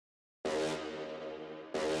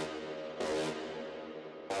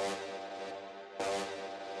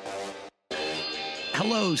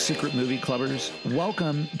Hello, Secret Movie Clubbers.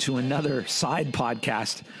 Welcome to another side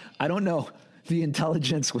podcast. I don't know the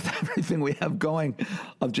intelligence with everything we have going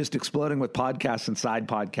of just exploding with podcasts and side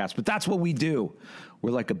podcasts, but that's what we do. We're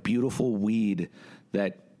like a beautiful weed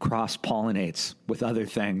that cross-pollinates with other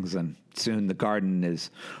things, and soon the garden is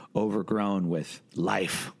overgrown with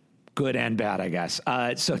life. Good and bad, I guess.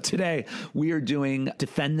 So today we are doing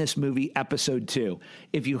Defend This Movie Episode 2.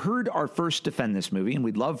 If you heard our first Defend This Movie, and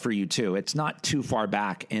we'd love for you to, it's not too far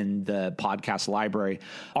back in the podcast library.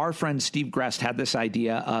 Our friend Steve Grest had this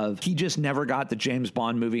idea of he just never got the James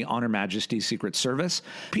Bond movie On Her Majesty's Secret Service.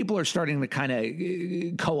 People are starting to kind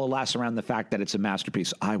of coalesce around the fact that it's a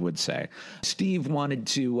masterpiece, I would say. Steve wanted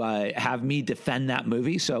to have me defend that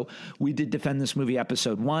movie, so we did Defend This Movie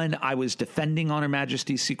Episode 1. I was defending On Her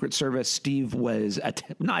Majesty's Secret Service. Steve was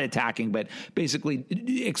not attacking, but basically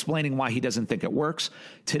explaining why he doesn't think it works.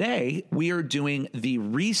 Today, we are doing the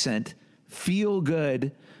recent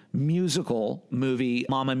feel-good musical movie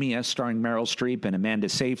Mamma Mia, starring Meryl Streep and Amanda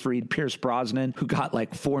Seyfried, Pierce Brosnan, who got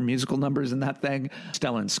like 4 musical numbers in that thing,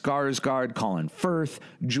 Stellan Skarsgård, Colin Firth,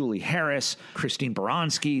 Julie Harris, Christine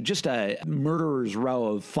Baranski, just a murderer's row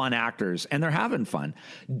of fun actors, and they're having fun.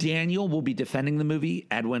 Daniel will be defending the movie.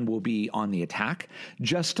 Edwin will be on the attack.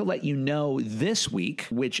 Just to let you know, this week,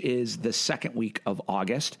 which is the second week of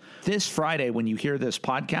August, this Friday when you hear this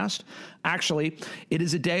podcast, actually, it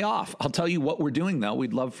is a day off. I'll tell you what we're doing, though.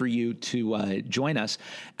 We'd love for you to join us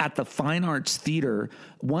at the Fine Arts Theater.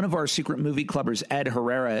 One of our Secret Movie Clubbers, Ed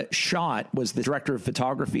Herrera, was the director of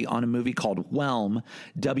photography on a movie called Whelm,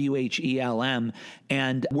 Whelm,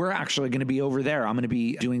 and we're actually going to be over there. I'm going to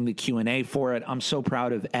be doing the Q&A for it. I'm so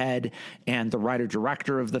proud of Ed and the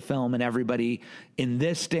writer-director of the film and everybody. In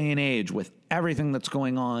this day and age, with everything that's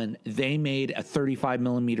going on, they made a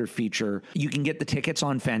 35mm feature. You can get the tickets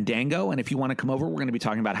on Fandango, and if you want to come over, we're going to be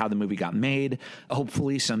talking about how the movie got made,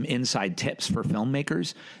 hopefully some inside tips for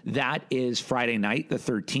filmmakers. That is Friday night, the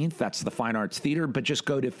 13th. That's the Fine Arts Theater, but just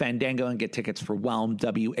go to Fandango and get tickets for Whelm,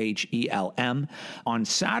 Whelm. On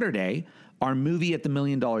Saturday, our movie at the $1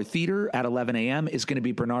 Million Theater at 11 a.m. is going to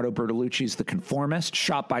be Bernardo Bertolucci's The Conformist,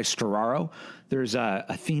 shot by Storaro. There's a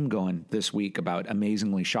theme going this week about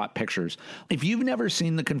amazingly shot pictures. If you've never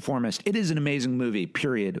seen The Conformist, it is an amazing movie,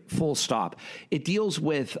 period, full stop. It deals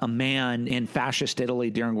with a man in fascist Italy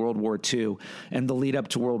during World War II and the lead up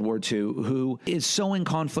to World War II who is so in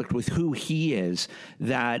conflict with who he is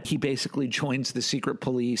that he basically joins the secret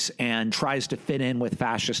police and tries to fit in with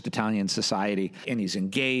fascist Italian society. And he's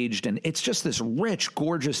engaged, and it's just this rich,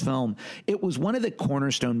 gorgeous film. It was one of the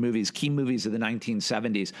cornerstone movies, key movies of the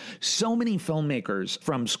 1970s. So many filmmakers,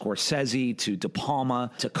 from Scorsese to De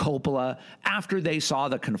Palma to Coppola, after they saw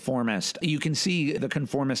The Conformist, you can see The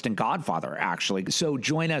Conformist and Godfather, actually. So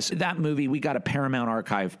join us. That movie, we got a Paramount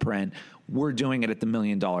Archive print. We're doing it at the $1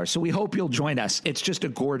 Million. So we hope you'll join us. It's just a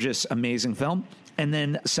gorgeous, amazing film. And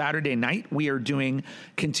then Saturday night, we are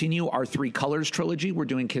continue our Three Colors trilogy. We're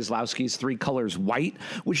doing Kieslowski's Three Colors White,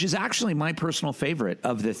 which is actually my personal favorite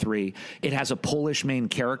of the three. It has a Polish main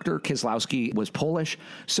character. Kieslowski was Polish.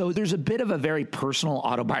 So there's a bit of a very personal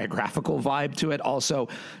autobiographical vibe to it. Also,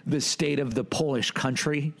 the state of the Polish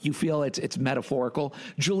country. You feel it's metaphorical.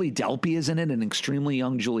 Julie Delpy is in it, an extremely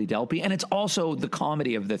young Julie Delpy. And it's also the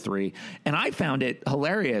comedy of the three. And I found it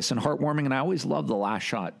hilarious and heartwarming, and I always love The Last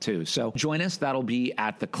Shot, too. So join us. That'll be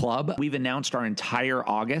at the club. We've announced our entire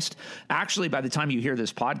August. Actually, by the time you hear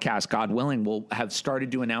this podcast, God willing, we'll have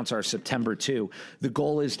started to announce our September, too. The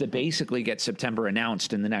goal is to basically get September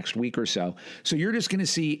announced in the next week or so. So you're just going to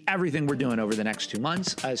see everything we're doing over the next 2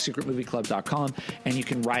 months at secretmovieclub.com, and you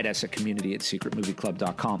can write us at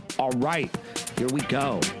community@secretmovieclub.com. All right, here we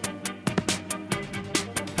go.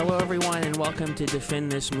 Hello, everyone, and welcome to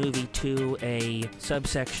Defend This Movie 2, a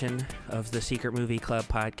subsection of the Secret Movie Club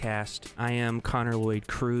podcast. I am Connor Lloyd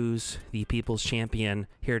Cruz, the People's Champion,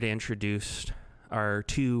 here to introduce our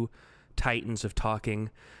two titans of talking,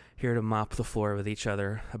 here to mop the floor with each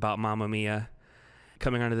other about Mamma Mia.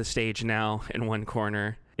 Coming onto the stage now in one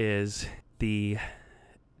corner is the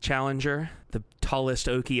challenger, the tallest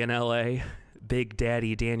Okie in LA, Big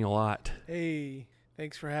Daddy Daniel Ott. Hey,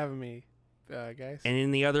 thanks for having me. Guys. And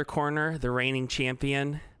in the other corner, the reigning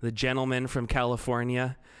champion, the gentleman from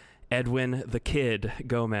California, Edwin the Kid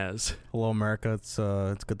Gomez. Hello, America. It's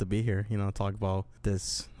good to be here. Talk about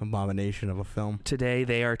this abomination of a film. Today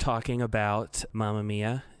they are talking about Mamma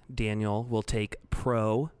Mia. Daniel will take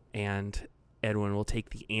pro, and Edwin will take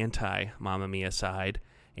the anti-Mamma Mia side.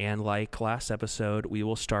 And like last episode, we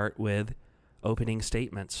will start with opening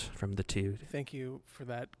statements from the two. Thank you for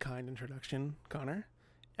that kind introduction, Connor.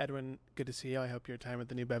 Edwin, good to see you. I hope your time at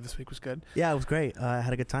the New Bev this week was good. Yeah, it was great. I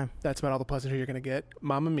had a good time. That's about all the pleasantry you're going to get.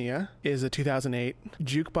 Mamma Mia is a 2008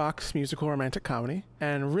 jukebox musical romantic comedy.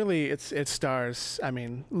 And really, it stars, I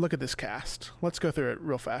mean, look at this cast. Let's go through it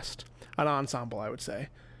real fast. An ensemble, I would say.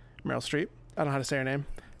 Meryl Streep. I don't know how to say her name.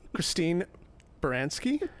 Christine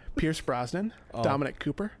Baranski. Pierce Brosnan. Dominic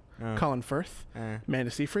Cooper. Colin Firth. Amanda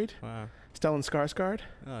Seyfried. Wow. Stellan Skarsgård.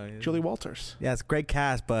 Yeah. Julie Walters. Yeah, it's a great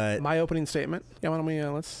cast, but My opening statement. Yeah, why don't we,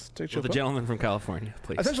 let's take a Well, the gentleman from California,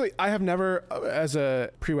 please. Essentially, I have never, as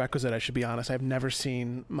a prerequisite, I should be honest, I've never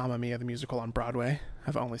seen Mamma Mia the musical on Broadway.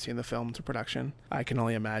 I've only seen the film to production. I can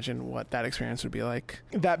only imagine what that experience would be like.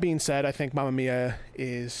 That being said, I think Mamma Mia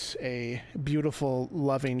is a beautiful,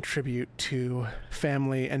 loving tribute to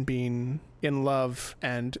family and being in love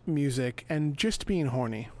and music and just being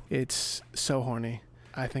horny. It's so horny.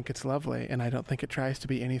 I think it's lovely, and I don't think it tries to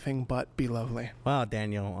be anything but be lovely. wow,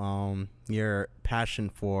 Daniel, your passion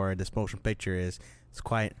for this motion picture it's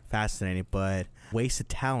quite fascinating, but wasted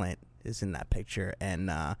talent is in that picture,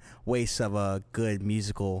 and waste of a good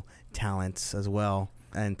musical talents as well,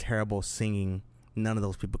 and terrible singing. None of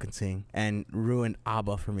those people can sing, and ruined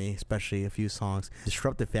ABBA for me, especially a few songs.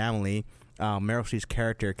 Disrupted family. Meryl Streep's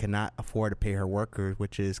character cannot afford to pay her workers,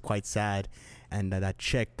 which is quite sad. And that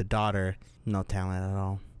chick, the daughter, no talent at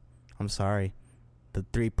all. I'm sorry. The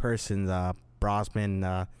three persons, Brosnan,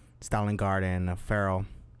 Skarsgård, and Farrell,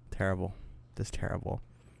 terrible. Just terrible.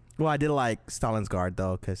 Well, I did like Skarsgård,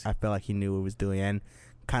 though, because I felt like he knew what he was doing. And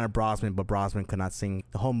kind of Brosnan, but Brosnan could not sing.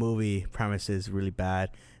 The whole movie premise is really bad.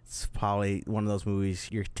 It's probably one of those movies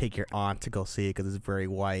you take your aunt to go see it because it's very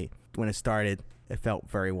white. When it started, it felt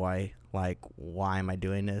very white. Like, why am I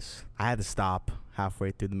doing this? I had to stop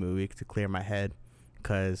halfway through the movie to clear my head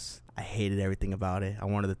because I hated everything about it. I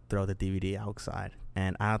wanted to throw the DVD outside.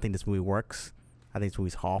 And I don't think this movie works. I think this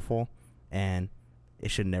movie's awful, and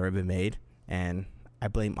it should never have been made. And I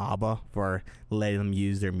blame ABBA for letting them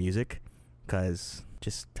use their music because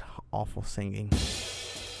just awful singing.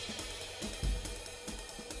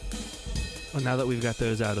 Well, now that we've got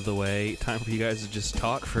those out of the way, time for you guys to just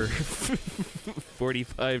talk for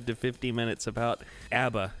 45 to 50 minutes about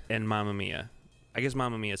ABBA and Mamma Mia. I guess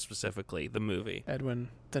Mamma Mia specifically, the movie. Edwin,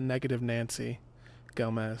 the negative Nancy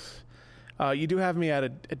Gomez. You do have me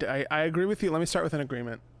at I agree with you. Let me start with an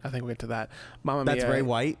agreement. I think we'll get to that. Mamma Mia. That's very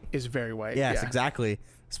white. Is very white. Yes, yeah. exactly.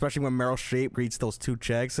 Especially when Meryl Streep greets those two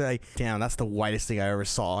chicks. Like, damn, that's the whitest thing I ever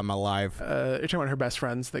saw in my life. You're talking about her best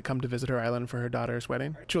friends that come to visit her island for her daughter's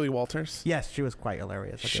wedding? Julie Walters. Yes, she was quite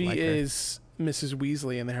hilarious. She is Mrs.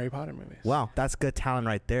 Weasley in the Harry Potter movies. Wow, that's good talent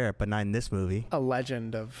right there, but not in this movie. A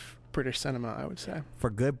legend of British cinema, I would say. For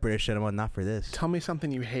good British cinema, not for this. Tell me something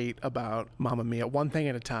you hate about Mamma Mia, one thing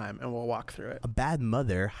at a time, and we'll walk through it. A bad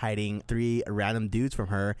mother hiding three random dudes from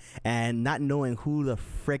her and not knowing who the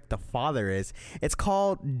frick the father is. It's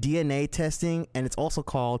called DNA testing, and it's also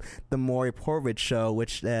called the Maury Povich show,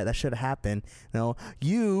 which that should have happened. No,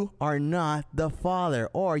 you are not the father,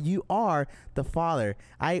 or you are the father.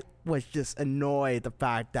 I was just annoyed at the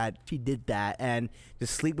fact that she did that and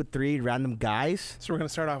just sleep with three random guys. So we're going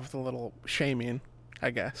to start off with a little shaming,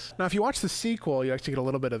 I guess. Now, if you watch the sequel, you actually get a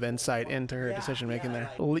little bit of insight into her decision-making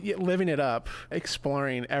there. Living it up,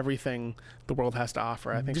 exploring everything the world has to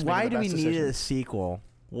offer, I think. Why do we need a sequel?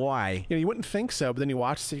 Why? You wouldn't think so, but then you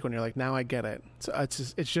watch the sequel and you're like, now I get it. So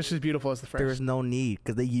it's just as beautiful as the first. There is no need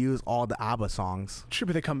because they use all the ABBA songs. Sure,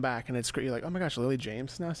 but they come back and it's great. You're like, oh my gosh, Lily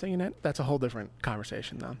James is now singing it? That's a whole different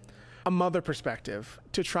conversation, though. A mother perspective,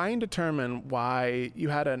 to try and determine why you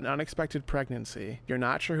had an unexpected pregnancy, you're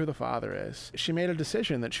not sure who the father is. She made a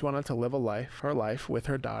decision that she wanted to live her life with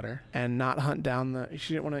her daughter and not hunt down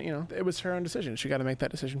she didn't want to, it was her own decision. She got to make that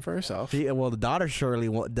decision for herself. Well, the daughter surely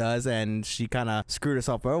does, and she kind of screwed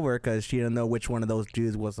herself over because she didn't know which one of those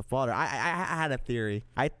dudes was the father. I had a theory.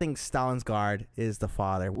 I think Skarsgård is the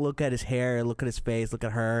father. Look at his hair, look at his face, look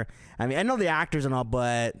at her. I mean, I know the actors and all,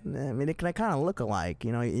 but I mean, they kind of look alike,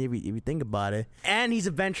 if you think about it. And he's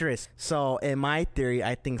adventurous. So in my theory,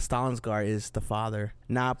 I think Skarsgård is the father,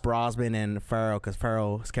 not Brosnan and Farrell, because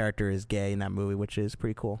Farrell's character is gay in that movie, which is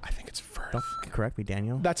pretty cool. I think it's Firth. Don't correct me,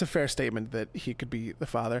 Daniel. That's a fair statement that he could be the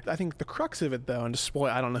father. I think the crux of it, though, and to spoil,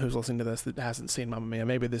 I don't know who's listening to this that hasn't seen Mamma Mia.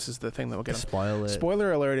 Maybe this is the thing that will get him. Spoil it.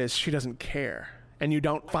 Spoiler alert is she doesn't care. And you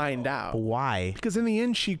don't find out. Why? Because in the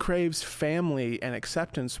end, she craves family and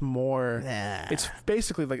acceptance more. Nah. It's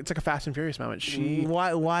basically it's like a Fast and Furious moment.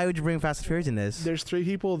 Why would you bring Fast and Furious in this? There's three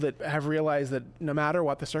people that have realized that no matter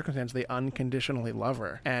what the circumstance, they unconditionally love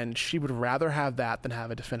her. And she would rather have that than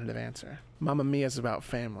have a definitive answer. Mamma Mia is about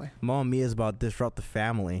family. Mamma Mia is about disrupt the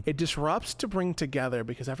family. It disrupts to bring together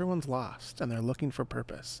because everyone's lost and they're looking for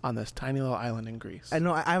purpose on this tiny little island in Greece. I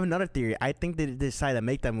know. I have another theory. I think they decided to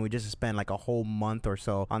make that movie just to spend like a whole month or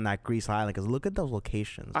so on that Greece island, because look at those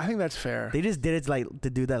locations. I think that's fair. They just did it to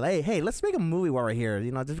do that. Like, hey, let's make a movie while we're here.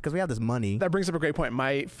 Just because we have this money. That brings up a great point.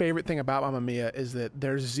 My favorite thing about Mamma Mia is that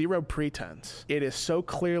there's zero pretense. It is so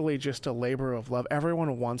clearly just a labor of love.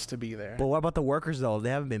 Everyone wants to be there. But what about the workers though? They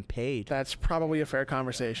haven't been paid. That's probably a fair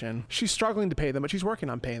conversation. She's struggling to pay them, but she's working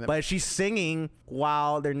on paying them. But she's singing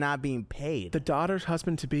while they're not being paid. The daughter's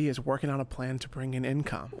husband-to-be is working on a plan to bring in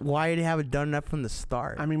income. Why they haven't done that from the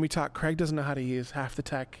start? I mean, Craig doesn't know how to use half the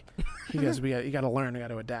tech. You got to learn, you got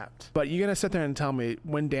to adapt. But you're going to sit there and tell me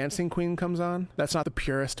when Dancing Queen comes on, that's not the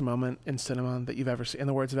purest moment in cinema that you've ever seen. In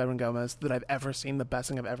the words of Edwin Gomez, that I've ever seen, the best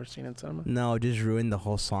thing I've ever seen in cinema. No, just ruined the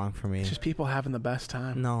whole song for me. It's just people having the best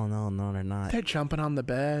time. No, they're not. They're jumping on the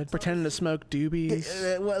bed, pretending to smoke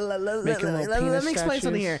doobies. Let me explain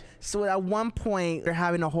something here. So at one point, they're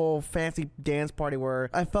having a whole fancy dance party where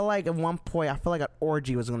I felt like at one point, an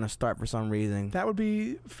orgy was going to start for some reason. That would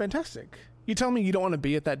be fantastic. You tell me you don't want to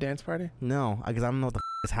be at that dance party? No, because I don't know what the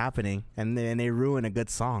is happening, and they ruin a good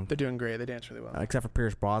song. They're doing great. They dance really well. Except for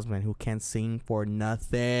Pierce Brosnan, who can't sing for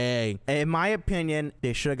nothing. In my opinion,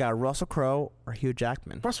 they should have got Russell Crowe or Hugh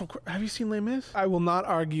Jackman. Have you seen Les Mis? I will not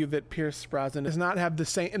argue that Pierce Brosnan does not have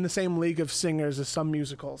in the same league of singers as some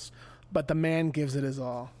musicals. But the man gives it his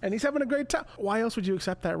all. And he's having a great time. Why else would you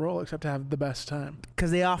accept that role except to have the best time?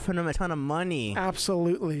 Because they offered him a ton of money.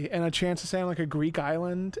 Absolutely. And a chance to stay on like a Greek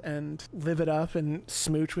island and live it up and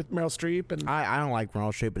smooch with Meryl Streep. And I don't like Meryl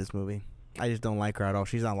Streep in this movie. I just don't like her at all.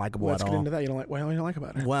 She's not likable at all. Let's get into that. What do you don't like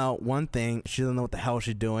about her? Well, one thing, she doesn't know what the hell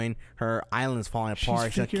she's doing. Her island's falling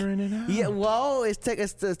apart. She's figuring it out. Yeah, well, it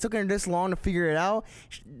took her this long to figure it out.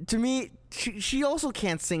 To me, she also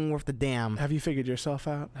can't sing worth the damn. Have you figured yourself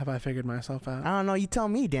out? Have I figured myself out? I don't know. You tell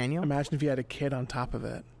me, Daniel. Imagine if you had a kid on top of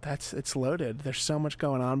it. It's loaded. There's so much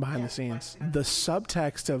going on behind the scenes. The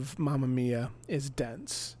subtext of Mamma Mia is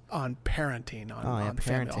dense on parenting, on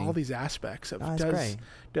family, all these aspects of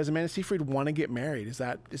does Amanda Seyfried want to get married? Is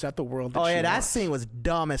that the world that she that wants? scene was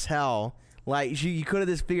dumb as hell. Like, you could have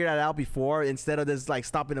just figured that out before instead of just like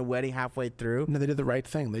stopping the wedding halfway through. No, they did the right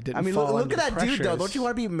thing. They didn't. I mean, fall look under at that pressures. dude though. Don't you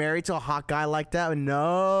want to be married to a hot guy like that?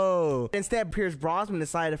 No. Instead, Pierce Brosnan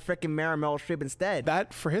decided to freaking marry Meryl Streep instead.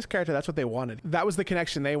 That for his character, that's what they wanted. That was the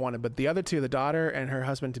connection they wanted. But the other two, the daughter and her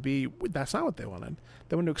husband to be, that's not what they wanted.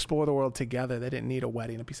 They wanted to explore the world together. They didn't need a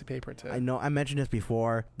wedding, a piece of paper to. I know. I mentioned this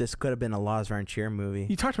before. This could have been a Lars von Trier movie.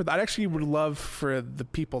 You talked about that. I actually would love for the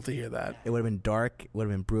people to hear that. It would have been dark. It would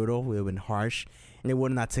have been brutal. It would have been harsh. And it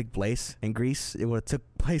would not take place in Greece. It would have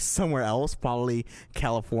took place somewhere else, probably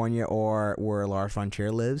California or where Lars von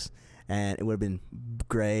Trier lives. And it would have been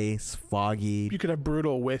gray, foggy. You could have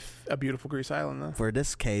brutal with a beautiful Greece island, though. For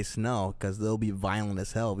this case, no, because they'll be violent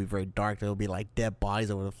as hell. It'll be very dark. There'll be like dead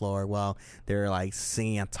bodies over the floor while they're like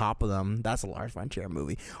singing on top of them. That's a Lars von Trier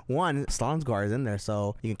movie. One, Skarsgård is in there,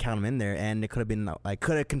 so you can count him in there. And it could have been like,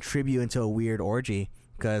 could have contributed into a weird orgy.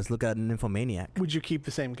 Because look at Nymphomaniac. Would you keep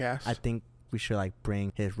the same cast? I think we should like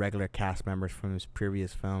bring his regular cast members from his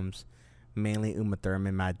previous films, mainly Uma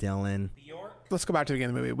Thurman, Matt Dillon. Let's go back to the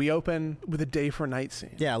beginning of the movie. We open with a day for night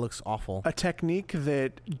scene. Yeah, it looks awful. A technique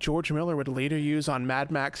that George Miller would later use on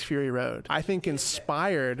Mad Max Fury Road. I think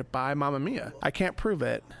inspired by Mamma Mia. I can't prove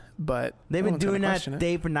it, but they've been doing that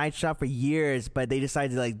day for night shot for years, but they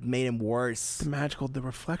decided to like make him worse. The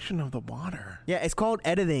reflection of the water. Yeah, it's called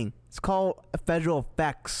editing. It's called visual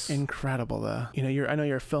effects. Incredible, though. I know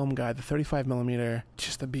you're a film guy. The 35 millimeter,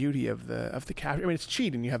 just the beauty of the capture. I mean, it's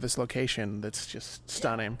cheating. You have this location that's just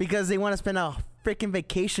stunning. Because they want to spend a freaking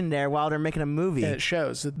vacation there while they're making a movie. And it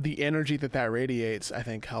shows. The energy that radiates, I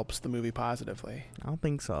think, helps the movie positively. I don't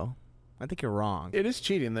think so. I think you're wrong. It is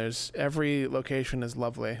cheating. Every location is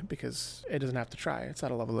lovely because it doesn't have to try. It's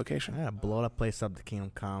not a lovely location. I gotta blow that place up to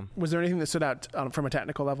Kingdom Come. Was there anything that stood out from a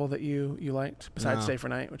technical level that you liked besides Stay for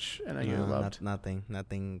Night, which I know you loved?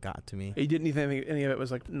 Nothing got to me. You didn't think any of it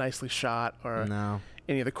was like nicely shot or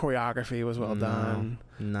any of the choreography was well done?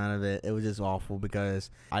 None of it. It was just awful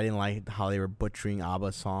because I didn't like how they were butchering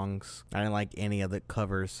ABBA songs. I didn't like any of the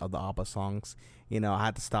covers of the ABBA songs. I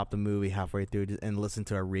had to stop the movie halfway through and listen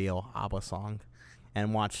to a real ABBA song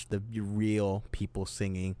and watch the real people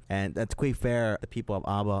singing. And to be fair, the people of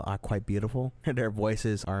ABBA are quite beautiful. Their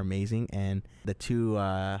voices are amazing. And the two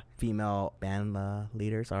female band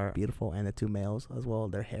leaders are beautiful. And the two males as well.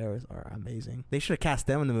 Their hairs are amazing. They should have cast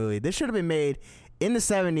them in the movie. This should have been made in the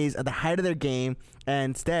 70s at the height of their game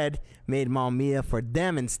and instead made Mamma Mia for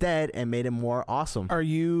them instead and made it more awesome. Are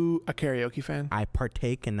you a karaoke fan? I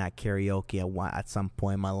partake in that karaoke at some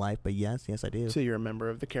point in my life, but yes, I do. So you're a member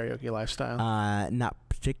of the karaoke lifestyle? Not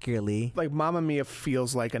particularly. Like, Mamma Mia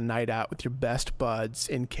feels like a night out with your best buds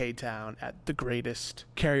in K-Town at the greatest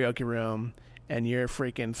karaoke room, and you're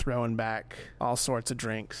freaking throwing back all sorts of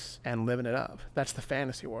drinks and living it up. That's the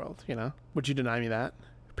fantasy world, you know? Would you deny me that?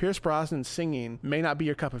 Pierce Brosnan singing may not be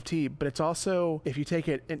your cup of tea, but it's also, if you take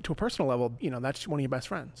it to a personal level, you know, that's one of your best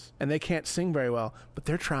friends. And they can't sing very well, but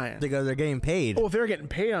they're trying. Because they're getting paid. Oh, if they're getting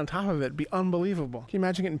paid on top of it, it'd be unbelievable. Can you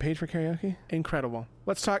imagine getting paid for karaoke? Incredible.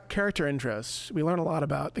 Let's talk character intros. We learn a lot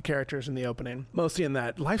about the characters in the opening, mostly in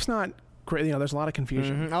that life's not great. You know, there's a lot of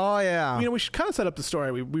confusion. Mm-hmm. Oh, yeah. You know, we should kind of set up the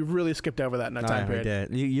story. We really skipped over that in our time period.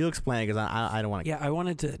 We did. You explain, because I don't want to. Yeah, I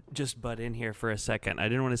wanted to just butt in here for a second. I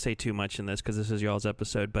didn't want to say too much in this because this is y'all's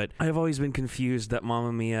episode, but I've always been confused that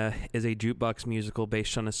Mamma Mia is a jukebox musical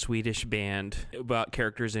based on a Swedish band about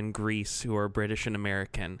characters in Greece who are British and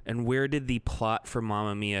American. And where did the plot for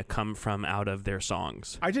Mamma Mia come from out of their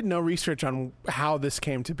songs? I did no research on how this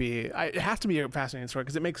came to be. It has to be a fascinating story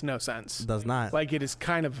because it makes no sense. It does not. Like, it is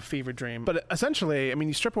kind of a fever dream. But essentially, I mean,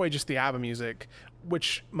 you strip away just the ABBA music,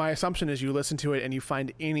 which my assumption is you listen to it and you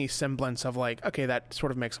find any semblance of, like, okay, that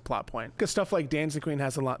sort of makes a plot point. Because stuff like Dancing Queen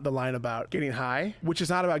has the line about getting high, which is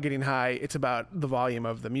not about getting high, it's about the volume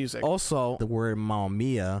of the music. Also, the word Mamma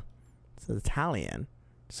Mia is Italian.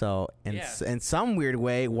 So in some weird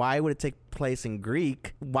way, why would it take place in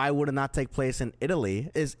Greek? Why would it not take place in Italy?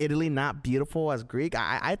 Is Italy not beautiful as Greek?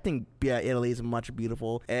 I think Italy is much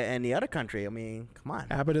beautiful in the other country. I mean, come on.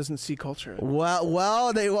 ABBA doesn't see culture.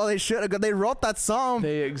 They should have. They wrote that song.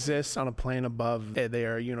 They exist on a plane above. They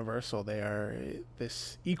are universal. They are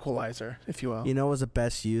this equalizer, if you will. You know what was the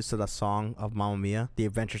best use of the song of Mamma Mia? The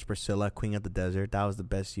Adventures Priscilla, Queen of the Desert. That was the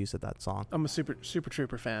best use of that song. I'm a Super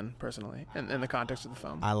Trooper fan, personally, in the context of the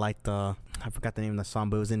film. I forgot the name of the song,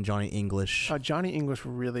 but it was in Johnny English. Johnny English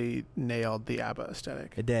really nailed the ABBA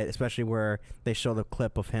aesthetic. It did, especially where they show the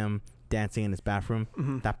clip of him dancing in his bathroom.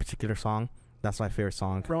 Mm-hmm. That particular song, that's my favorite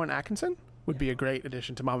song. Rowan Atkinson would be a great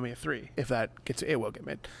addition to Mamma Mia 3 if that gets. It will get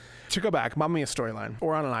made. To go back, Mamma Mia storyline.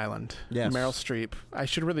 We're on an island. Yes. Meryl Streep. I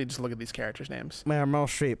should really just look at these characters' names. Meryl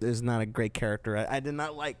Streep is not a great character. I did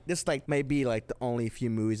not like this. Like maybe like the only few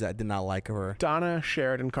movies I did not like of her. Donna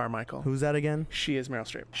Sheridan Carmichael. Who's that again? She is Meryl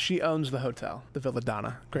Streep. She owns the hotel, the Villa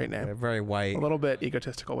Donna. Great name. Yeah, very white. A little bit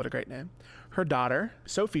egotistical, but a great name. Her daughter,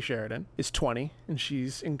 Sophie Sheridan, is 20, and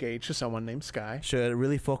she's engaged to someone named Sky. Should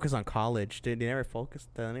really focus on college. They never focus.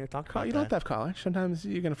 They never talk about You don't have to have college. Sometimes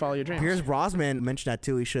you're going to follow your dreams. Pierce Brosnan mentioned that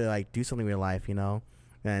too. He should like do something with your life, you know,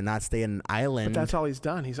 and not stay in an island. But that's all he's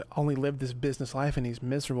done. He's only lived this business life, and he's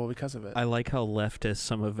miserable because of it. I like how leftist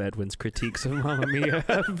some of Edwin's critiques of Mamma Mia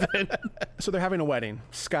have been. So they're having a wedding.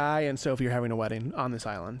 Sky and Sophie are having a wedding on this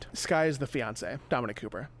island. Sky is the fiance, Dominic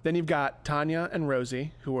Cooper. Then you've got Tanya and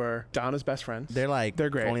Rosie, who are Donna's best friends. They're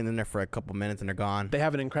great. Only in there for a couple minutes and they're gone. They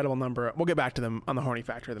have an incredible number. We'll get back to them on the horny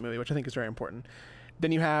factor of the movie, which I think is very important.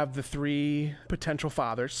 Then you have the three potential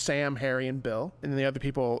fathers, Sam, Harry, and Bill. And then the other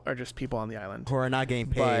people are just people on the island. Who are not getting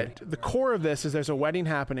paid. But the core of this is there's a wedding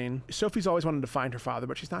happening. Sophie's always wanted to find her father,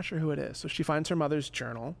 but she's not sure who it is. So she finds her mother's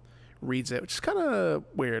journal, reads it, which is kind of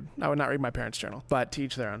weird. I would not read my parents' journal, but to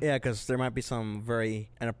each their own. Yeah, because there might be some very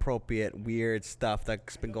inappropriate, weird stuff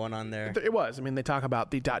that's been going on there. It was. I mean, they talk about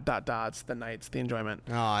the ... the nights, the enjoyment.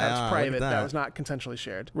 Oh, That's yeah, private. look at That was not consensually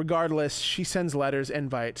shared. Regardless, she sends letters,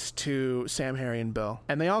 invites to Sam, Harry, and Bill.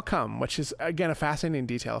 And they all come, which is, again, a fascinating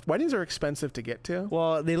detail. Weddings are expensive to get to.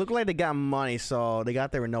 Well, they look like they got money, so they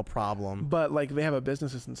got there with no problem. But, like, they have a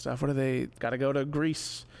businesses and stuff. What do they got to go to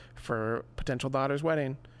Greece for potential daughter's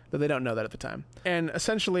wedding? Though they don't know that at the time. And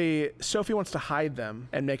essentially, Sophie wants to hide them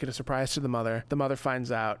and make it a surprise to the mother. The mother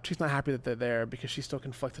finds out. She's not happy that they're there because she's still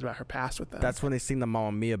conflicted about her past with them. That's when they sing the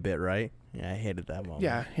Mamma Mia bit, right? Yeah, I hated that moment.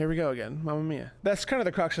 Yeah, here we go again. Mamma Mia. That's kind of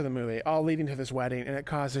the crux of the movie, all leading to this wedding, and it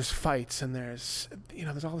causes fights, and there's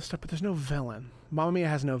all this stuff, but there's no villain. Mamma Mia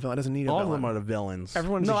has no villain. It doesn't need a villain. All of them are the villains.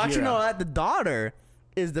 Everyone's no, a actually, hero. no, the daughter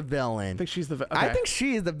is the villain. I think she's the villain. I think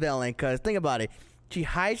she is the villain, because think about it. She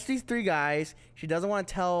hides these three guys. She doesn't want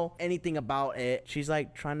to tell anything about it. She's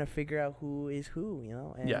like trying to figure out who is who, you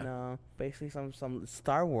know? And basically some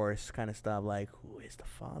Star Wars kind of stuff, like, who is the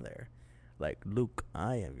father? Like, Luke,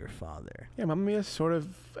 I am your father. Yeah, Mamma Mia is sort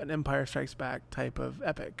of an Empire Strikes Back type of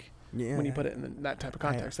epic. Yeah. When you put it in that type of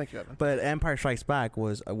context. Thank you, Evan. But Empire Strikes Back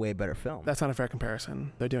was a way better film. That's not a fair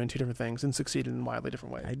comparison. They're doing two different things and succeeded in wildly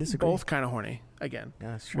different ways. I disagree. Both kind of horny, again.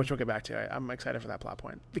 Yeah, that's true. Which we'll get back to. I'm excited for that plot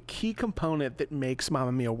point. The key component that makes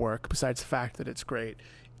Mamma Mia work, besides the fact that it's great,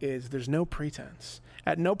 is there's no pretense.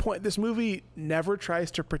 At no point, this movie never tries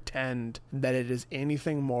to pretend that it is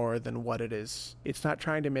anything more than what it is. It's not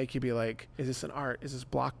trying to make you be like, is this an art? Is this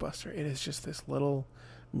blockbuster? It is just this little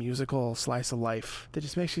musical slice of life that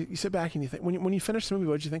just makes you sit back and you think, when you finish the movie,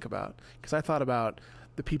 what did you think about? Because I thought about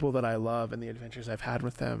the people that I love and the adventures I've had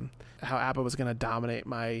with them, how ABBA was going to dominate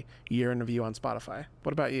my year in review on Spotify.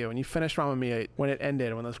 What about you? When you finished Mamma Mia, when it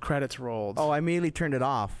ended, when those credits rolled? Oh, I immediately turned it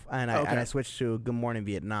off, and I switched to Good Morning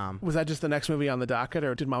Vietnam. Was that just the next movie on the docket,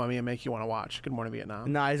 or did Mamma Mia make you want to watch Good Morning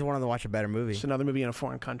Vietnam? No, I just wanted to watch a better movie. Just another movie in a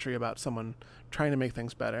foreign country about someone trying to make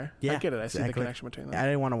things better. Yeah, I get it. I see the exactly. connection between them. I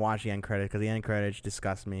didn't want to watch the end credit because the end credits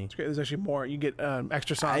disgust me. It's great. There's actually more. You get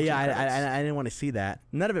extra songs. Yeah, I didn't want to see that.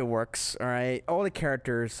 None of it works, all right? All the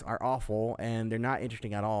characters are awful, and they're not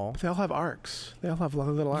interesting at all. But they all have arcs. They all have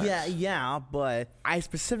little arcs. Yeah, but I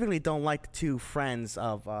specifically don't like the two friends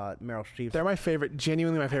of Meryl Streep. They're my favorite,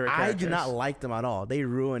 genuinely my favorite characters. I do not like them at all. They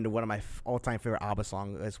ruined one of my all-time favorite ABBA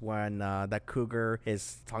songs. Is when that cougar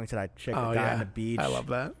is talking to that chick that died on the beach. I love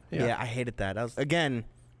that. Yeah, I hated that. That was, again,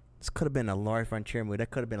 this could have been a Lars von Trier movie.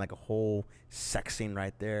 That could have been like a whole sex scene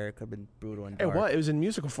right there. It could have been brutal and dark. It was in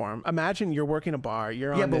musical form. Imagine you're working a bar.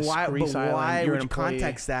 You're on this Greece island. Why you're would an you employee.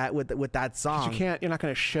 context that with that song? You're not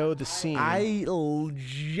going to show the scene. I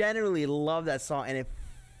generally love that song, and it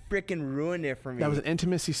freaking ruined it for me. That was an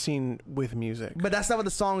intimacy scene with music. But that's not what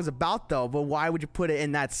the song is about, though. But why would you put it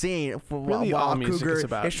in that scene Really, while all music Cougar is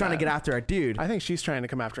about trying to get after a dude? I think she's trying to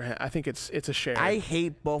come after him. I think it's a share. I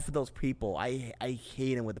hate both of those people. I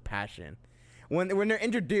hate them with a passion. When they're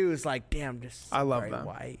introduced, like, damn, just I love them.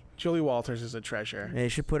 White. Julie Walters is a treasure. They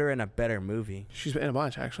should put her in a better movie. She's in a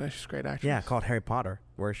bunch, actually. She's a great actress. Yeah, called Harry Potter,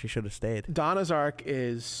 where she should have stayed. Donna's arc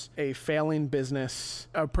is a failing business,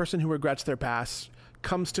 a person who regrets their past,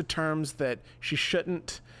 comes to terms that she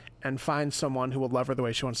shouldn't, and finds someone who will love her the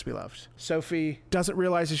way she wants to be loved. Sophie doesn't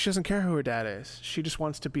realize that she doesn't care who her dad is. She just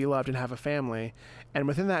wants to be loved and have a family. And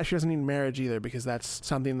within that, she doesn't need marriage either, because that's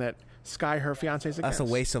something that Sky, her fiance, is against. That's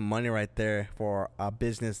a waste of money right there for a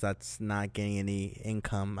business that's not getting any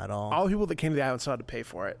income at all. All the people that came to the island still had to pay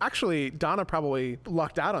for it. Actually, Donna probably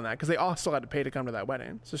lucked out on that because they all still had to pay to come to that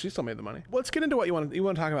wedding. So she still made the money. Let's get into what you want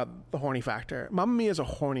to talk about, the horny factor. Mamma Mia is a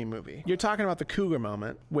horny movie. You're talking about the cougar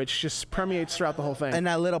moment, which just permeates throughout the whole thing. And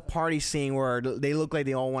that little party scene where they look like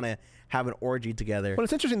they all want to have an orgy together. But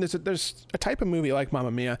it's interesting, there's a type of movie like Mamma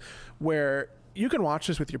Mia where you can watch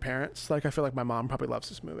this with your parents. Like, I feel like my mom probably loves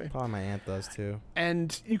this movie. Probably my aunt does too.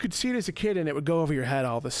 And you could see it as a kid, and it would go over your head,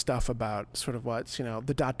 all this stuff about sort of what's,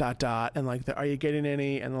 the ... and like the are you getting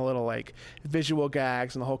any, and the little like visual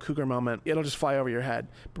gags and the whole cougar moment. It'll just fly over your head.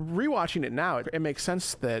 But rewatching it now, it makes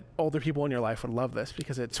sense that older people in your life would love this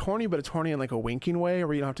because it's horny, but it's horny in like a winking way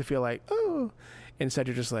where you don't have to feel like, oh. Instead,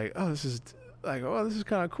 you're just like, oh, this is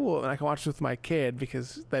kind of cool, and I can watch this with my kid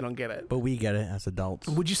because they don't get it. But we get it as adults.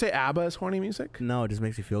 Would you say ABBA is horny music? No, it just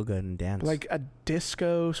makes you feel good and dance. Like a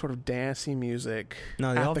disco sort of dancey music.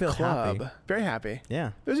 No, they at all the feel club. happy. Very happy.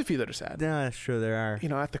 Yeah. There's a few that are sad. Yeah, that's true. There are.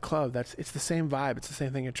 At the club, it's the same vibe. It's the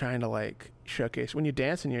same thing you're trying to like showcase. When you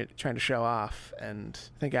dance and you're trying to show off, and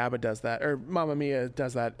I think ABBA does that, or Mamma Mia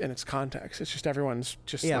does that in its context. It's just everyone's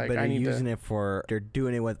just like, but I need using it for, they're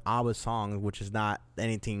doing it with ABBA songs, which is not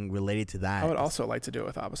anything related to that. I would also like to do it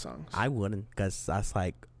with ABBA songs. I wouldn't, because that's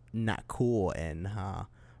like not cool and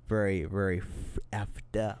very, very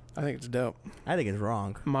effed up. I think it's dope. I think it's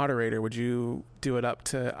wrong. Moderator, would you do it up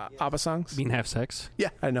to ABBA songs? You mean have sex? Yeah.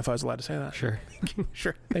 I didn't know if I was allowed to say that. Sure.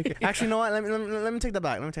 Sure. Thank you. Actually, you know what? Let me take that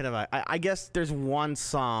back. I guess there's one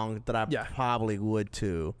song that I probably would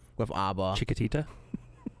too with ABBA. Chiquitita?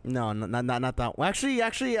 No, not that. Well, actually,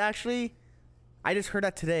 I just heard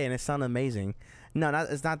that today and it sounded amazing. No,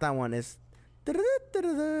 it's not that one. It's.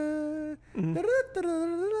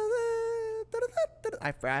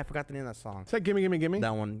 I forgot the name of that song. Is that Gimme Gimme Gimme?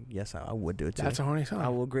 That one, yes, I would do it too. That's a horny song. I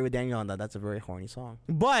will agree with Daniel on that. That's a very horny song.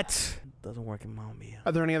 But it doesn't work in Mamma Mia.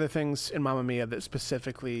 Are there any other things in Mamma Mia that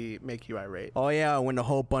specifically make you irate? Oh yeah, when a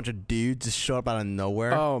whole bunch of dudes just show up out of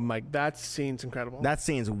nowhere. Oh my, that scene's incredible. That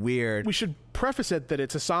scene's weird. We should preface it that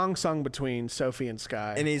it's a song sung between Sophie and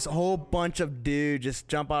Sky. And these whole bunch of dudes just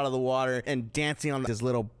jump out of the water and dancing on this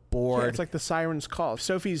little board. Yeah, it's like the siren's call.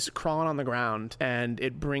 Sophie's crawling on the ground, and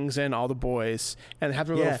it brings in all the boys, and they have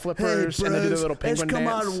their little flippers, hey, bros, and they do their little penguin dance. Let's come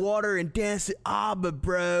dance. out of the water and dance to ABBA,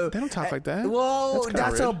 bro. They don't talk like that. Whoa,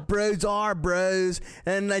 that's how rude. bros are, bros.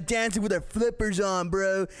 And like dancing with their flippers on,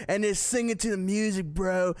 bro, and they're singing to the music,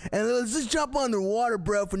 bro. And let's just jump on the water,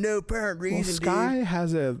 bro, for no apparent reason, Sky dude.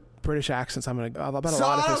 has a British accents. I bet a So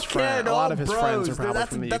lot I of his don't care. friends. A They're lot all of his bros. friends are probably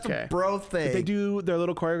That's from the that's UK. a bro thing. They do their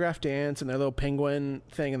little choreographed dance and their little penguin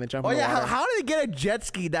thing, and they jump Oh in the yeah, water. how did they get a jet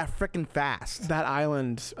ski that freaking fast? That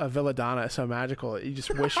island of Villadonna is so magical. You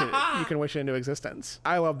just wish it. You can wish it into existence.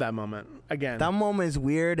 I love that moment. Again, That moment is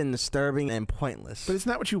weird and disturbing and pointless. but isn't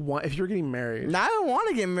that what you want if you were getting married? Now I don't want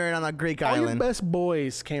to get married on a Greek All your island. best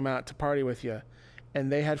boys came out to party with you,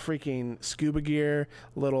 and they had freaking scuba gear,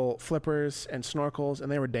 little flippers, and snorkels, and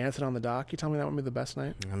they were dancing on the dock. You tell me that would be the best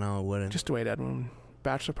night? I know it wouldn't. Just wait, Edwin.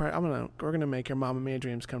 Bachelor party. We're gonna make your Mamma Mia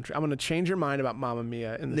dreams come true. I'm gonna change your mind about Mamma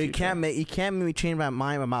Mia in the You future. can't make me change my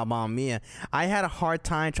mind about Mamma Mia. I had a hard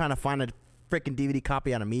time trying to find a freaking DVD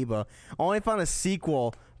copy on Amoeba. I only found a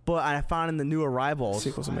sequel, but I found in the new arrivals.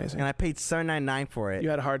 Sequel's amazing. And I paid $7.99 for it. You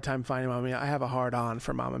had a hard time finding Mamma Mia. I have a hard on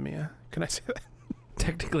for Mamma Mia. Can I say that?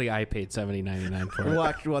 Technically, I paid $70.99 for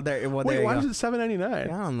it. Well, there Wait, you why go. is it $7.99? I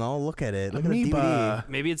don't know. Look at it. Look at Amoeba. the DVD.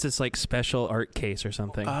 Maybe it's this like special art case or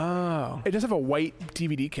something. Oh, it does have a white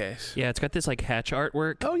DVD case. Yeah, it's got this like Hatch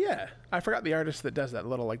artwork. Oh yeah, I forgot the artist that does that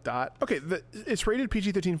little like dot. Okay, it's rated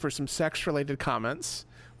PG-13 for some sex-related comments,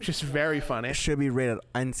 which is very funny. It should be rated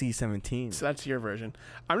NC-17. So that's your version.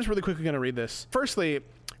 I'm just really quickly going to read this. Firstly,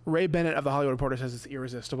 Ray Bennett of The Hollywood Reporter says it's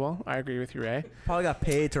irresistible. I agree with you, Ray. Probably got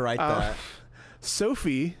paid to write that.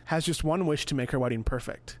 Sophie has just one wish to make her wedding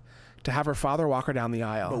perfect, to have her father walk her down the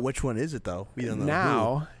aisle. But which one is it, though? We don't know.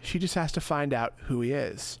 Now, she just has to find out who he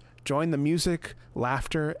is. Join the music,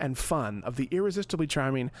 laughter, and fun of the irresistibly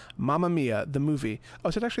charming Mamma Mia, the movie. Oh,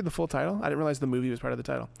 is it actually the full title? I didn't realize the movie was part of the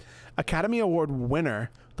title. Academy Award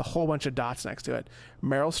winner, the whole bunch of dots next to it.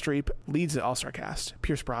 Meryl Streep leads the all-star cast.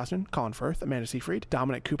 Pierce Brosnan, Colin Firth, Amanda Seyfried,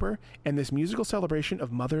 Dominic Cooper, and this musical celebration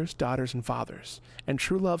of mothers, daughters, and fathers. And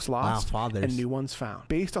true love's lost fathers. and new ones found.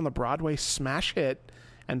 Based on the Broadway smash hit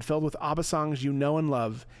and filled with ABBA songs you know and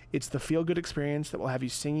love, it's the feel-good experience that will have you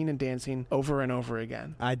singing and dancing over and over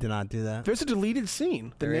again. I did not do that. There's a deleted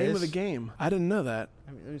scene. The There name is? of the game. I didn't know that.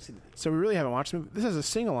 Let me see. So we really haven't watched the movie. This has a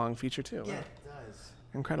sing-along feature too. Yeah, it does.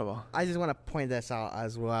 Incredible. I just want to point this out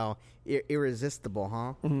as well. Irresistible,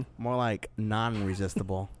 huh? Mm-hmm. More like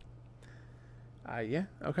non-resistible. Yeah,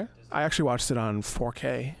 okay. I actually watched it on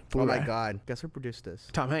 4K. Oh Blu-ray. my God! Guess who produced this?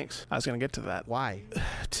 Tom Hanks. I was going to get to that. Why?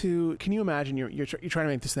 Can you imagine you're trying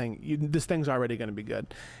to make this thing? This thing's already going to be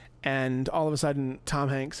good, and all of a sudden Tom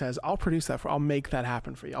Hanks says, "I'll produce that I'll make that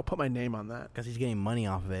happen for you. I'll put my name on that." Because he's getting money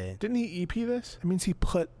off of it. Didn't he EP this? That means he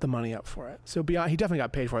put the money up for it. So beyond, he definitely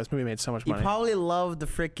got paid for it. This movie made so much He money. probably loved the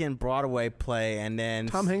freaking Broadway play, and then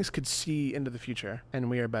Tom Hanks could see into the future, and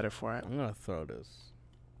we are better for it. I'm gonna throw this.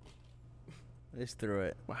 I just threw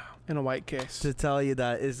it Wow. In a white case. to tell you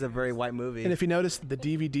that it's a very white movie. And if you notice, the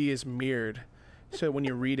DVD is mirrored. So when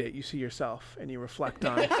you read it, you see yourself and you reflect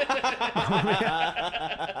on it.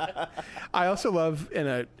 I also love, in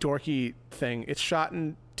a dorky thing, it's shot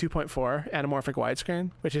in 2.4 anamorphic widescreen,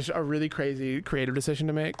 which is a really crazy creative decision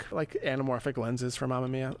to make, like anamorphic lenses for Mamma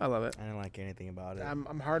Mia. I love it. I don't like anything about it.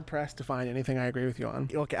 I'm hard pressed to find anything I agree with you on.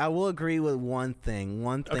 Okay, I will agree with one thing.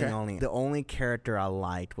 One thing Okay. only. The only character I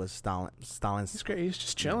liked was Stalin's. He's great. He's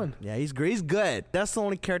just chilling. Yeah, he's great. He's good. That's the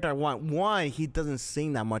only character I want. One, he doesn't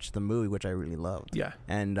sing that much in the movie, which I really loved. Yeah.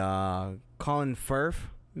 And Colin Firth,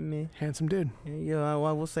 meh. Handsome dude. Yeah, I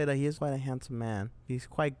will say that he is quite a handsome man. He's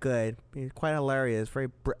quite good. He's quite hilarious. Very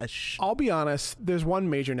British. I'll be honest, there's one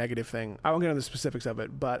major negative thing. I won't get into the specifics of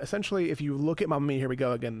it, but essentially, if you look at Mamma Mia, Here We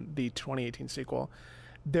Go Again, the 2018 sequel,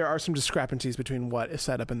 there are some discrepancies between what is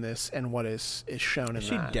set up in this and what is shown in Is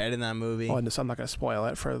she that. dead in that movie? Well, I'm not going to spoil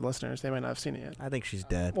it for the listeners. They might not have seen it yet. I think she's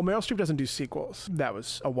dead. Well, Meryl Streep doesn't do sequels. That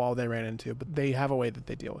was a wall they ran into, but they have a way that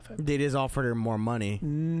they deal with it. They just offered her more money.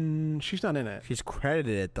 She's not in it. She's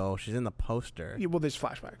credited though. She's in the poster. Yeah, well, there's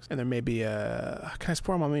flashbacks, and there may be a. Can I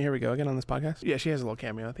spoil Mamma Mia, Here We Go Again on this podcast? Yeah, she has a little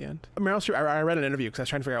cameo at the end. Meryl Streep. I read an interview because I was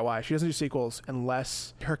trying to figure out why she doesn't do sequels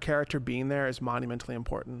unless her character being there is monumentally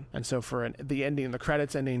important. And so for the ending, the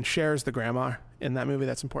credits ending, shares the grandma in that movie.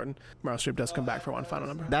 That's important. Meryl Streep does come back for one final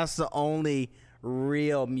number. That's the only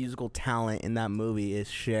real musical talent in that movie is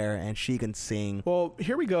Cher, and she can sing. Well,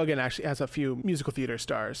 Here We Go Again actually has a few musical theater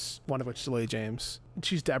stars, one of which is Lily James.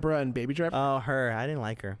 She's Deborah in Baby Driver. Oh, her. I didn't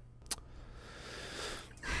like her.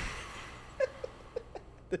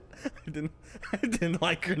 I didn't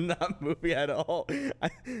like her in that movie at all.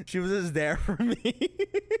 She was just there for me.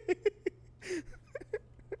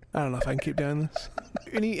 I don't know if I can keep doing this.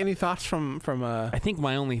 Any thoughts from I think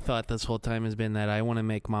my only thought this whole time has been that I want to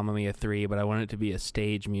make Mamma Mia 3, but I want it to be a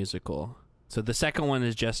stage musical. So the second one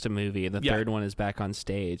is just a movie, and the third one is back on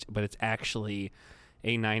stage, but it's actually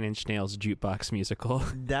a Nine Inch Nails jukebox musical.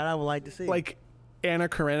 That I would like to see. like Anna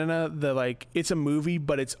Karenina, the like it's a movie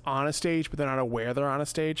but it's on a stage but they're not aware they're on a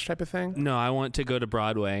stage type of thing? No, I want to go to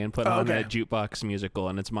Broadway and put on a jukebox musical,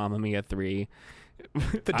 and it's Mamma Mia 3.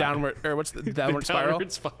 The downward, or what's the downward spiral?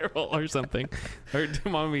 Downward spiral or something. Or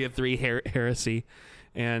Mamma Mia 3 Heresy.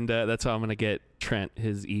 And that's how I'm going to get Trent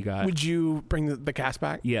his EGOT. Would you bring the cast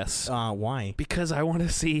back? Yes. Why? Because I want to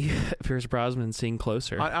see Pierce Brosnan sing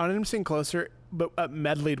Closer. I want him to sing Closer, but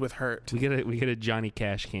medleyed with Hurt. We get a Johnny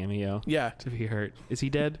Cash cameo. Yeah. To be Hurt. Is he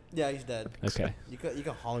dead? Yeah, he's dead. Okay. You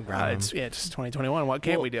can hologram him. It's 2021. What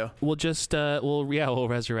can't we do? We'll just we'll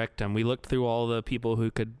resurrect him. We looked through all the people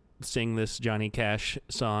who could sing this Johnny Cash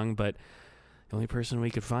song, but the only person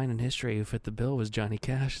we could find in history who fit the bill was Johnny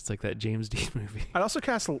Cash. It's like that James Dean movie. I'd also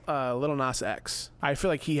cast Lil Nas X. I feel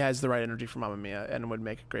like he has the right energy for Mamma Mia and would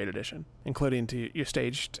make a great addition, including to your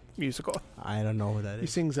staged musical. I don't know who that is. He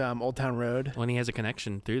sings Old Town Road. Well, and he has a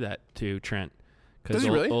connection through that to Trent. Does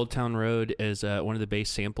he really? Old Town Road is one of the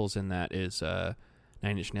bass samples in that is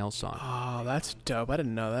Nine Inch Nails song. Oh, that's dope. I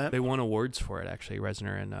didn't know that. They won awards for it, actually,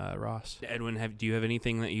 Reznor and Ross. Edwin, do you have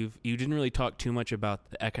anything that you didn't really talk too much about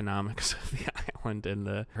the economics of the island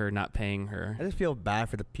and her not paying her? I just feel bad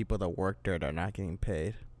for the people that work there that are not getting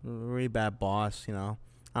paid. Really bad boss, you know.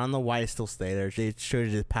 I don't know why they still stay there. They should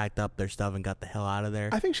have just packed up their stuff and got the hell out of there.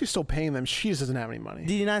 I think she's still paying them. She just doesn't have any money.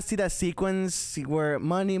 Did you not see that sequence where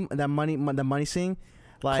the money scene?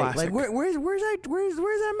 Like where's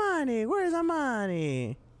our money? Where's our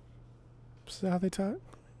money? Is that how they talk?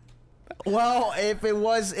 Well, if it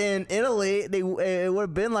was in Italy, it would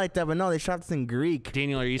have been like that. But no, they shot this in Greek.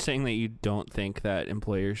 Daniel, are you saying that you don't think that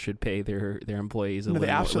employers should pay their employees a they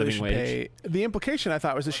absolutely living should wage? pay. The implication I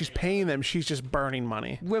thought was that she's paying them. She's just burning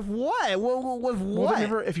money. With what? With what?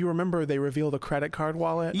 Well, if you remember, they revealed a credit card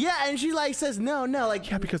wallet. Yeah, and she like says no,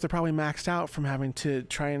 like Yeah, because they're probably maxed out from having to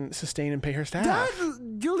try and sustain and pay her staff.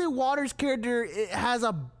 Julia Waters' character has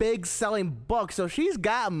a big selling book, so she's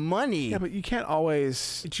got money. Yeah, but you can't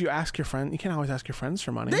always. You ask your friend. You can't always ask your friends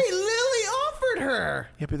for money. They literally offered her.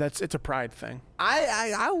 Yeah, but it's a pride thing.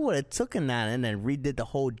 I would have taken that and then redid the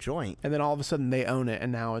whole joint. And then all of a sudden they own it,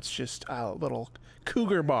 and now it's just a little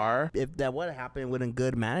cougar bar. If that would have happened with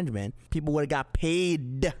good management, people would have got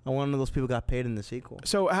paid. And one of those people got paid in the sequel.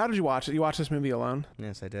 So how did you watch it? You watched this movie alone?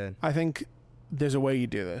 Yes, I did. I think there's a way you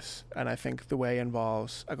do this, and I think the way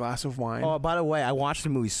involves a glass of wine. Oh, by the way, I watched the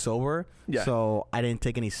movie sober, Yeah. so I didn't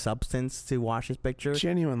take any substance to watch this picture.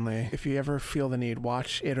 Genuinely, if you ever feel the need,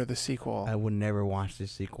 watch it or the sequel. I would never watch the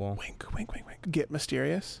sequel. Wink, wink, wink, wink. Get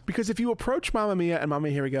mysterious. Because if you approach Mamma Mia and Mamma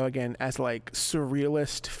Here We Go Again as like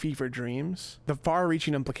surrealist fever dreams, the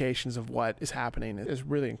far-reaching implications of what is happening is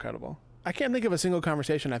really incredible. I can't think of a single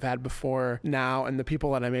conversation I've had before now and the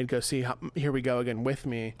people that I made go see Here We Go Again with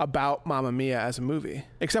me about Mamma Mia as a movie.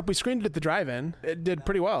 Except we screened it at the drive-in. It did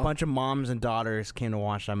pretty well. A bunch of moms and daughters came to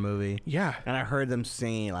watch that movie. Yeah. And I heard them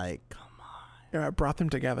singing like, come on. It brought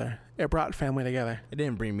them together. It brought family together. It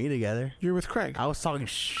didn't bring me together. You're with Craig. I was talking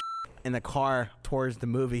in the car towards the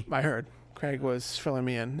movie. I heard. Craig was filling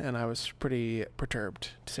me in, and I was pretty perturbed,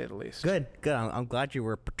 to say the least. Good. I'm glad you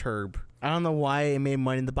were perturbed. I don't know why it made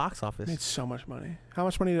money in the box office. Made so much money. How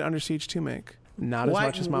much money did Under Siege 2 make? Not as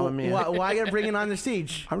much as Mamma Mia. Why gotta bring it Under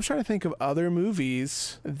Siege? I'm trying to think of other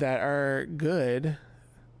movies that are good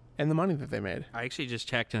and the money that they made. I actually just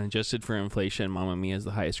checked and adjusted for inflation. Mamma Mia is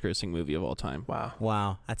the highest grossing movie of all time.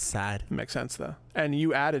 Wow. That's sad. Makes sense, though. And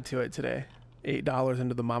you added to it today. $8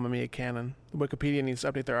 into the Mamma Mia canon. Wikipedia needs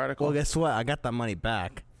to update their article. Well, guess what? I got that money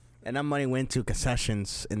back. And that money went to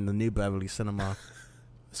concessions in the New Beverly Cinema.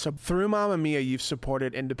 So through Mamma Mia, you've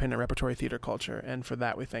supported independent repertory theater culture, and for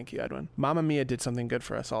that we thank you, Edwin. Mamma Mia did something good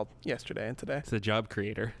for us all yesterday and today. It's the job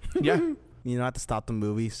creator. Yeah. You know, I had to stop the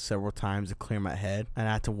movie several times to clear my head, and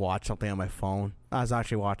I had to watch something on my phone. I was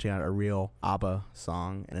actually watching a real ABBA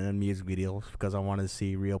song and a music video because I wanted to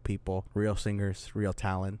see real people, real singers, real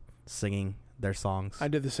talent singing their songs. I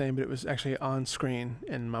did the same, but it was actually on screen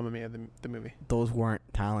in Mamma Mia, the movie. Those weren't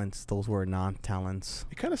talents. Those were non-talents.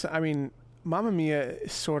 It kind of, I mean, Mamma Mia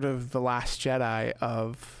is sort of the Last Jedi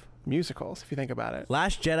of musicals, if you think about it.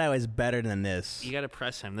 Last Jedi was better than this. You got to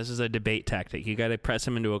press him. This is a debate tactic. You got to press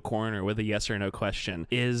him into a corner with a yes or no question.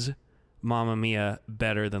 Is Mamma Mia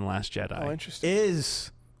better than Last Jedi? Oh, interesting.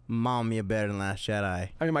 Is Mamma Mia better than Last Jedi?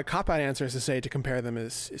 I mean, my cop-out answer is to say to compare them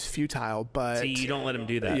is futile, but... See, you don't let him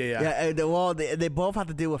do that. Yeah. Well, they both have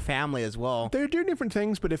to do with family as well. They're doing different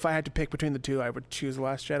things, but if I had to pick between the two, I would choose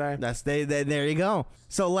Last Jedi. There you go.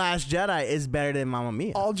 So Last Jedi is better than Mamma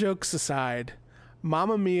Mia. All jokes aside,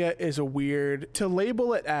 Mamma Mia is a weird... To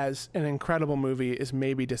label it as an incredible movie is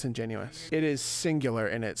maybe disingenuous. It is singular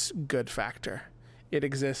in its good factor. It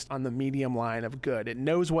exists on the medium line of good. It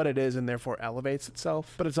knows what it is and therefore elevates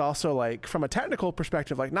itself. But it's also like, from a technical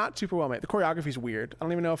perspective, like not super well made. The choreography's weird. I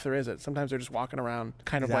don't even know if there is it. Sometimes they're just walking around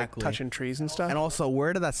kind of like touching trees and stuff. And also,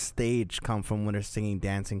 where did that stage come from when they're singing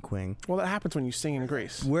Dancing Queen? Well, that happens when you sing in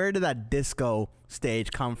Greece. Where did that disco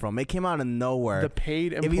stage come from? It came out of nowhere. The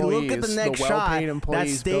paid employees, if you look at the next shot, that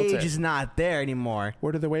stage built it. is not there anymore.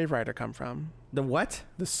 Where did the Wave Rider come from? The what?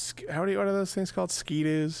 What are those things called?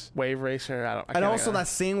 Ski-doos? Wave Racer? And also that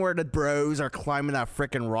scene where the bros are climbing that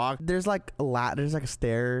freaking rock. There's like there's like a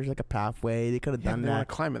stairs, like a pathway. They could have done they that. Want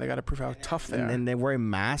to climb it. They got to prove how tough they are. And they're wearing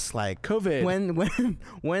masks like COVID.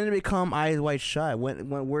 When did it become Eyes Wide Shut?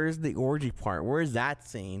 Where's the orgy part? Where's that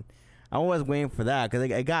scene? I was waiting for that because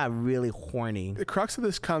it got really horny. The crux of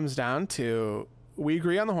this comes down to, we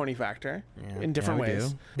agree on the horny factor in different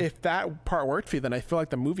ways. If that part worked for you, then I feel like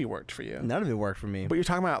the movie worked for you. None of it worked for me. But you're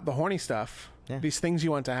talking about the horny stuff, these things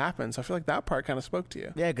you want to happen. So I feel like that part kind of spoke to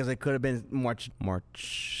you. Yeah, because it could have been more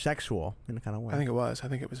sexual in a kind of way. I think it was. I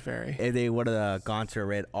think it was very. If they would have gone to a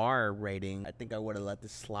rated R rating, I think I would have let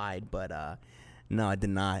this slide. But no, I did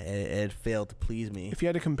not. It failed to please me. If you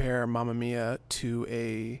had to compare Mamma Mia to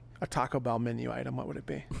a Taco Bell menu item, what would it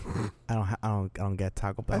be? I don't get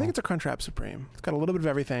Taco Bell. I think it's a Crunchwrap Supreme. It's got a little bit of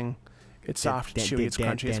everything. It's soft, chewy, it's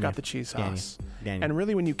crunchy. It's got the cheese sauce. And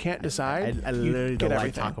really, when you can't decide, I you literally get don't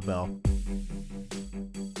everything. like Taco Bell.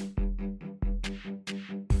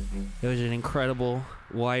 It was an incredible,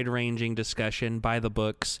 wide-ranging discussion by the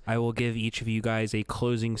books. I will give each of you guys a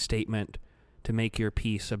closing statement to make your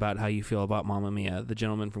piece about how you feel about Mamma Mia. The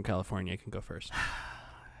gentleman from California can go first.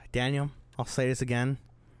 Daniel, I'll say this again.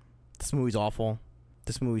 This movie's awful.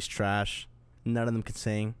 This movie's trash. None of them can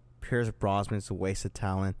sing. Pierce Brosnan's a waste of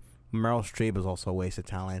talent. Meryl Streep is also a waste of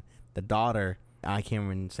talent. The daughter, I can't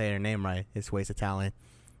even say her name right, is a waste of talent.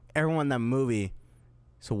 Everyone in that movie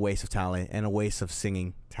is a waste of talent and a waste of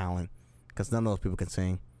singing talent because none of those people can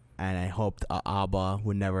sing. And I hoped ABBA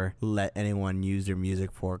would never let anyone use their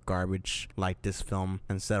music for garbage like this film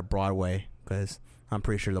instead of Broadway, because I'm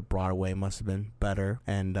pretty sure the Broadway must have been better.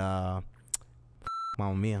 And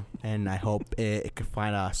Mamma Mia. And I hope it could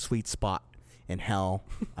find a sweet spot in hell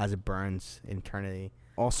as it burns in eternity.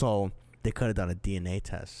 Also, they could have done a DNA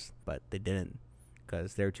test, but they didn't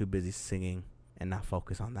because they were too busy singing and not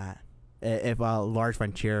focus on that. If Lars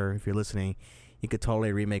von Trier, if you're listening, you could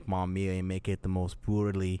totally remake Mamma Mia and make it the most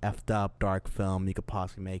brutally effed up dark film you could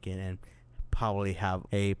possibly make it, and probably have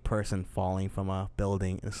a person falling from a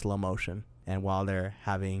building in slow motion and while they're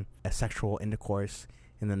having a sexual intercourse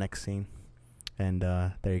in the next scene. And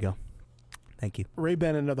there you go. Thank you. Ray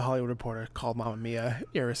Bennett of The Hollywood Reporter called Mamma Mia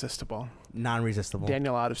irresistible. Non-resistible.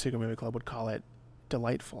 Daniel Out of Secret Movie Club would call it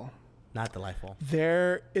delightful. Not delightful.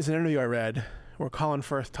 There is an interview I read where Colin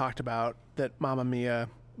Firth talked about that Mamma Mia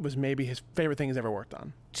was maybe his favorite thing he's ever worked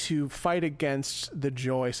on. To fight against the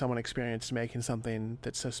joy someone experienced making something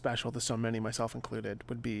that's so special to so many, myself included,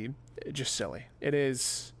 would be just silly. It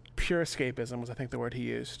is pure escapism, was I think the word he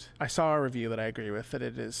used. I saw a review that I agree with, that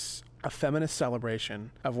it is a feminist celebration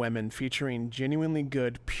of women featuring genuinely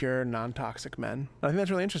good, pure, non-toxic men. I think that's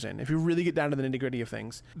really interesting. If you really get down to the nitty-gritty of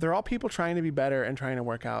things, they're all people trying to be better and trying to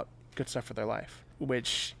work out good stuff for their life,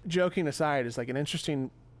 which, joking aside, is like an interesting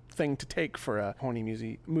thing to take for a horny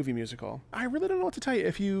movie musical. I really don't know what to tell you.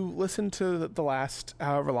 If you listen to the last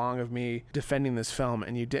however long of me defending this film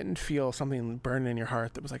and you didn't feel something burn in your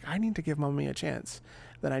heart that was like, I need to give Mamma Mia a chance,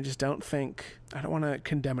 then I just don't think, I don't want to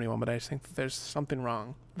condemn anyone, but I just think that there's something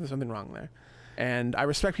wrong. There's something wrong there. And I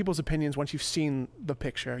respect people's opinions once you've seen the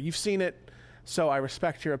picture. You've seen it, so I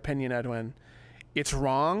respect your opinion, Edwin. It's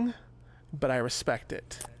wrong, but I respect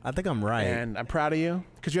it. I think I'm right. And I'm proud of you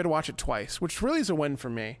because you had to watch it twice, which really is a win for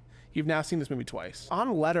me. You've now seen this movie twice. On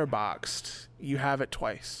Letterboxd, you have it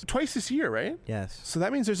twice. Twice this year, right? Yes. So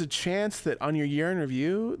that means there's a chance that on your year in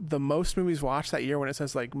review, the most movies watched that year when it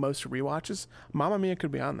says like most rewatches, Mamma Mia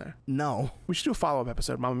could be on there. No. We should do a follow-up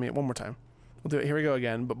episode, Mamma Mia, one more time. We'll do it. Here we go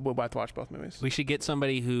again, but we'll have to watch both movies. We should get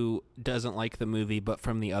somebody who doesn't like the movie, but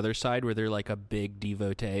from the other side, where they're like a big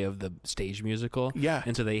devotee of the stage musical. Yeah.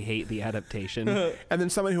 And so they hate the adaptation. And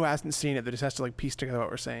then someone who hasn't seen it that just has to like piece together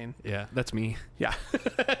what we're saying. Yeah, that's me. Yeah.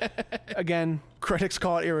 Again, critics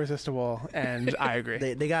call it irresistible, and I agree.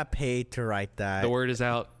 They got paid to write that. The word is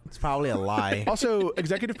out. It's probably a lie. Also,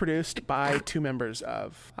 executive produced by 2 members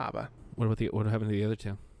of ABBA. What happened to the other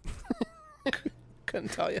two?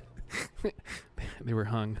 Couldn't tell you. They were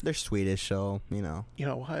hung. They're Swedish, so, you know. You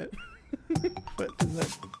know what?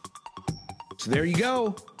 So there you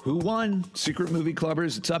go. Who won? Secret Movie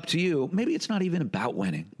Clubbers, it's up to you. Maybe it's not even about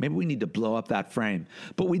winning. Maybe we need to blow up that frame.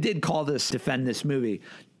 But we did call this Defend This Movie.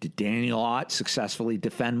 Did Daniel Ott successfully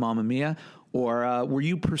defend Mamma Mia? Or were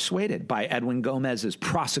you persuaded by Edwin Gomez's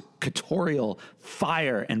prosecutorial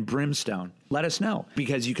fire and brimstone? Let us know,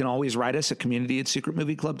 because you can always write us at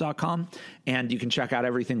community@secretmovieclub.com, and you can check out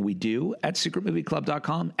everything we do at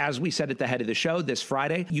secretmovieclub.com. As we said at the head of the show, this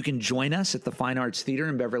Friday, you can join us at the Fine Arts Theater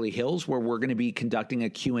in Beverly Hills, where we're going to be conducting a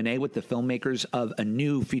Q&A with the filmmakers of a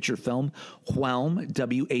new feature film, Whelm,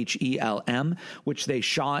 W-H-E-L-M, which they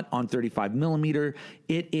shot on 35 millimeter.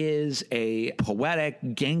 It is a poetic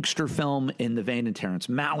gangster film in the vein of Terrence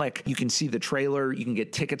Malick. You can see the trailer. You can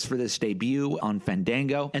get tickets for this debut on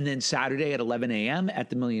Fandango. And then Saturday at 11 a.m. at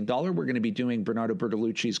the $1 Million, we're going to be doing Bernardo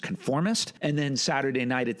Bertolucci's Conformist. And then Saturday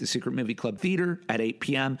night at the Secret Movie Club Theater at 8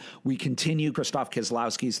 p.m., we continue Krzysztof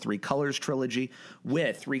Kieslowski's Three Colors trilogy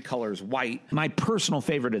with Three Colors White, my personal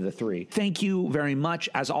favorite of the three. Thank you very much.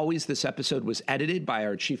 As always, this episode was edited by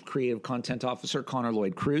our Chief Creative Content Officer, Connor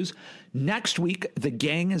Lloyd Cruz. Next week, the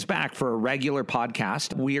gang is back for a regular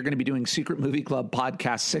podcast. We are going to be doing Secret Movie Club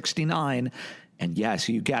Podcast 69. And yes,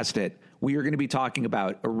 you guessed it, we are going to be talking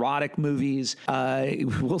about erotic movies.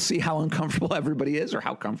 We'll see how uncomfortable everybody is, or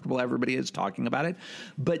how comfortable everybody is talking about it.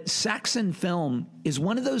 But sex in film is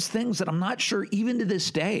one of those things that I'm not sure, even to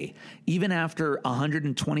this day, even after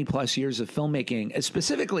 120 plus years of filmmaking,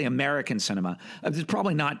 specifically American cinema, it's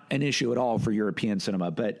probably not an issue at all for European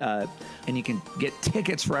cinema. But and you can get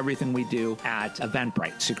tickets for everything we do at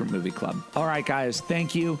Eventbrite, Secret Movie Club. All right, guys,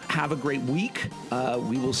 thank you. Have a great week.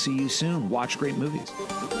 We will see you soon. Watch great movies.